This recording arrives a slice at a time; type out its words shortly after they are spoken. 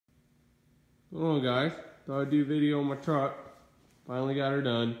Oh guys, thought I'd do a video on my truck. Finally got her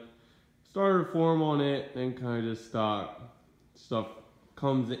done. Started a form on it, then kind of just stopped. Stuff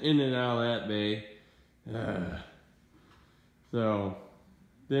comes in and out of that bay. So,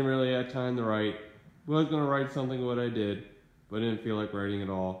 didn't really have time to write. Was gonna write something what I did, but didn't feel like writing at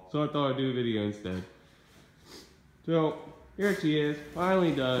all. So I thought I'd do a video instead. So, here she is,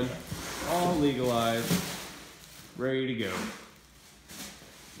 finally done, all legalized, ready to go.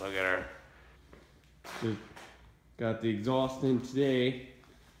 Look at her. Just got the exhaust in today.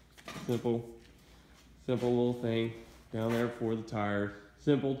 Simple little thing down there for the tires.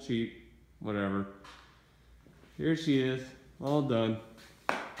 Simple, cheap, whatever. Here she is, all done.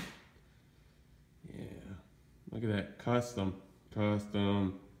 Yeah, look at that, custom.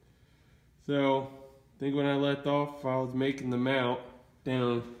 So, I think when I left off, I was making the mount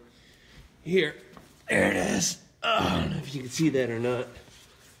down here. There it is. Oh, I don't know if you can see that or not.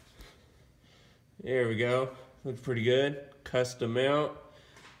 There we go. Looks pretty good. Custom mount.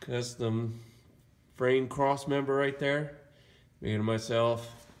 Custom frame cross member right there. Made it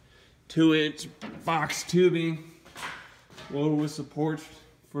myself. 2-inch box tubing. Loaded with supports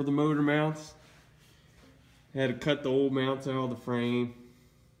for the motor mounts. Had to cut the old mounts out of the frame.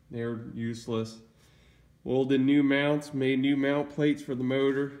 They're useless. Welded new mounts. Made new mount plates for the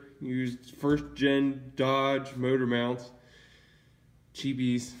motor. Used first gen Dodge motor mounts.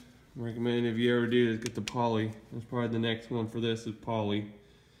 Cheapies. Recommend if you ever do this, get the poly. That's probably the next one for this is poly.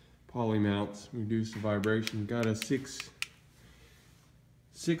 Poly mounts, reduce the vibration. Got a 6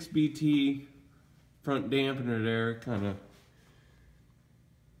 BT front dampener there, kind of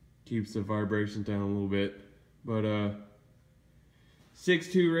keeps the vibrations down a little bit. But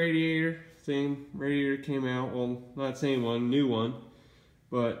 6.2 radiator, same radiator came out. Well, not same one, new one,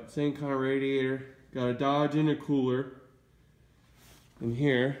 but same kind of radiator. Got a Dodge intercooler in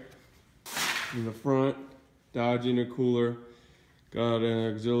here. In the front, Dodge intercooler. Got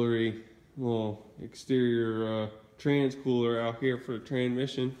an auxiliary little exterior trans cooler out here for the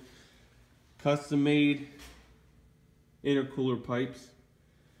transmission. Custom made intercooler pipes.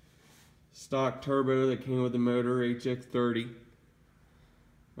 Stock turbo that came with the motor, HX30.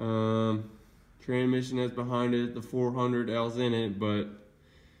 Transmission that's behind it, the 400L's in it, but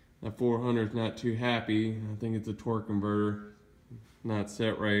that 400 is not too happy. I think it's a torque converter. Not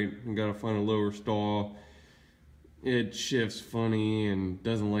set right, and gotta find a lower stall. It shifts funny and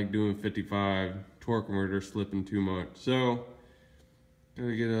doesn't like doing 55. Torque converter slipping too much. So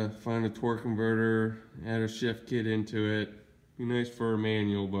gotta find a torque converter, add a shift kit into it. Be nice for a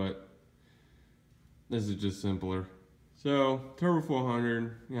manual, but this is just simpler. So turbo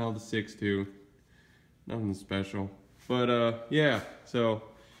 400, you know, the 6.2, nothing special. But yeah, so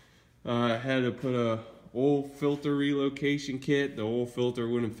I had to put a old filter relocation kit. The old filter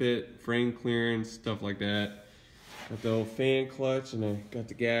wouldn't fit, frame clearance, stuff like that. Got the old fan clutch, and I got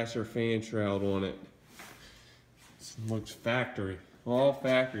the gasser fan shroud on it. It looks factory, all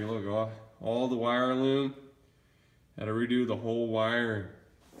factory. Look, all the wire loom. Had to redo the whole wire.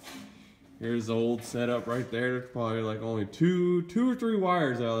 Here's the old setup right there. There's probably like only two or three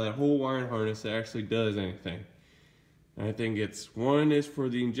wires out of that whole wiring harness that actually does anything. And I think it's one is for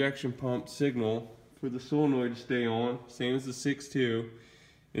the injection pump signal for the solenoid to stay on, same as the 6.2,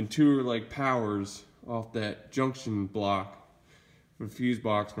 and 2 are like powers off that junction block for the fuse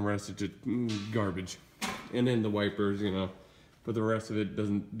box, and the rest is just garbage. And then the wipers, you know, but the rest of it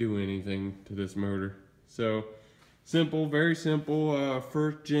doesn't do anything to this motor. So simple, very simple.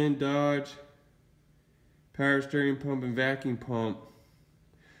 First gen Dodge power steering pump and vacuum pump.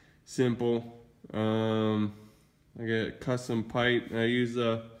 Simple. I got a custom pipe. I use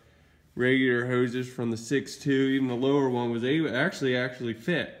the regular hoses from the 6.2. Even the lower one was able actually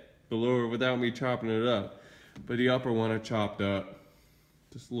fit the lower without me chopping it up, but the upper one I chopped up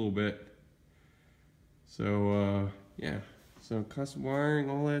just a little bit. So yeah, so custom wiring,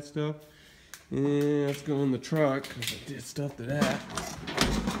 all that stuff. And let's go in the truck because I did stuff to that.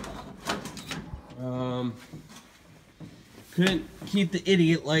 Couldn't keep the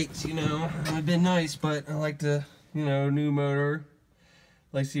idiot lights, you know. I've been nice, but I like to, you know, new motor.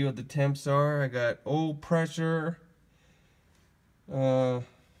 Let's see what the temps are. I got old pressure,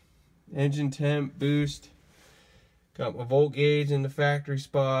 engine temp, boost. Got my volt gauge in the factory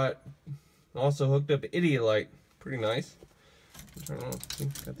spot. Also hooked up an idiot light. Pretty nice.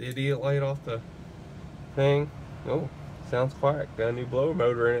 Got the idiot light off the thing. Oh, sounds quiet. Got a new blower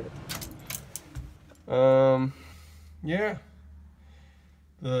motor in it. Yeah.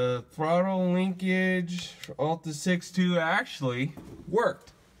 The throttle linkage off the 6.2 actually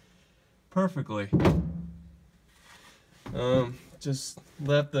worked perfectly. just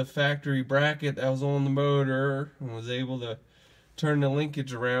left the factory bracket that was on the motor and was able to turn the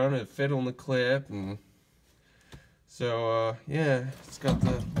linkage around. It fit on the clip, and so yeah, it's got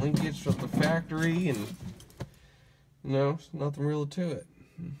the linkage from the factory, and you know, there's nothing real to it.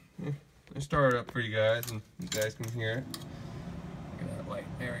 I start it up for you guys, and you guys can hear it. Get that light.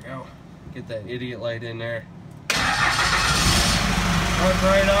 There we go. Get that idiot light in there. Start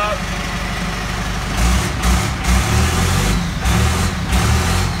right up.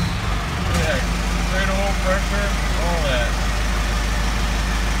 Yeah, straight oil pressure, all that.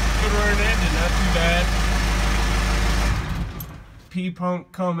 Good running engine, not too bad.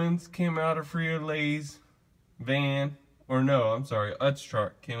 P-Punk Cummins came out of Frito-Lay's van. Or no, I'm sorry, Utz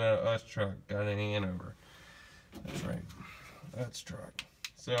truck. Came out of Utz truck. Got an Hanover. That's right. Utz truck.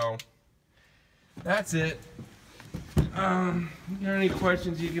 So, that's it. If you got any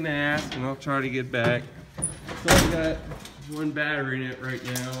questions you can ask, and I'll try to get back. So I've got one battery in it right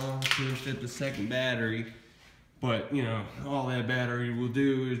now. I'll to fit the second battery. But, you know, all that battery will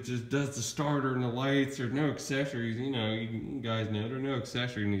do is just does the starter and the lights. There's no accessories. You know, you guys know there's no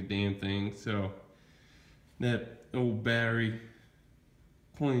accessory in these damn things. So, that old battery,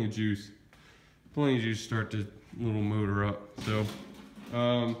 plenty of juice to start the little motor up. So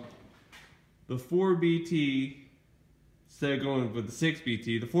the 4BT, instead of going with the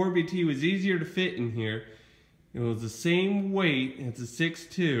 6BT, the 4BT was easier to fit in here. It was the same weight. It's a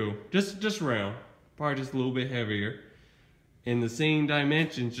 6.2, just round, probably just a little bit heavier, and the same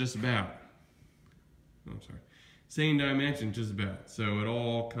dimensions just about. I'm sorry, same dimensions just about. So it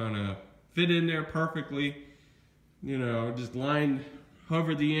all kind of fit in there perfectly. You know, just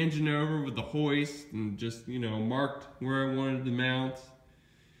hovered the engine over with the hoist and just, you know, marked where I wanted the mounts.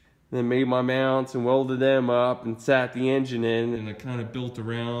 Then made my mounts and welded them up and sat the engine in, and I kind of built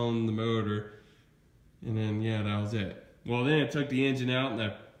around the motor. And then, yeah, that was it. Well, then I took the engine out and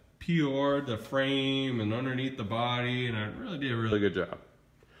I PR'd the frame and underneath the body, and I really did a really good job.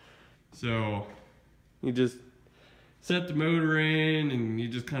 So, you just set the motor in and you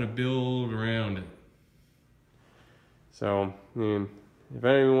just kind of build around it. So, I mean, if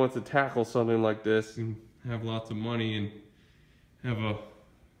anyone wants to tackle something like this and have lots of money and have a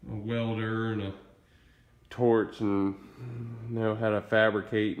welder and a torch and know how to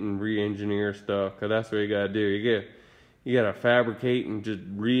fabricate and re-engineer stuff, because that's what you gotta do. You gotta fabricate and just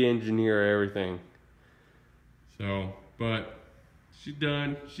re-engineer everything. So, but she's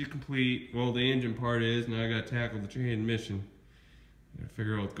done, she's complete. Well, the engine part is, now I gotta tackle the transmission. Gotta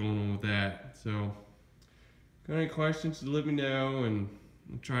figure out what's going on with that. So, got any questions, let me know, and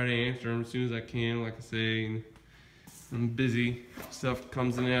I'll try to answer them as soon as I can. Like I say, I'm busy. Stuff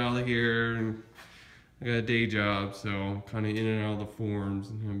comes in and out of here, and I got a day job, so I'm kind of in and out of the forums,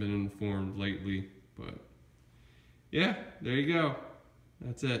 and I've been in the forums lately. But yeah, there you go.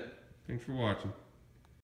 That's it. Thanks for watching.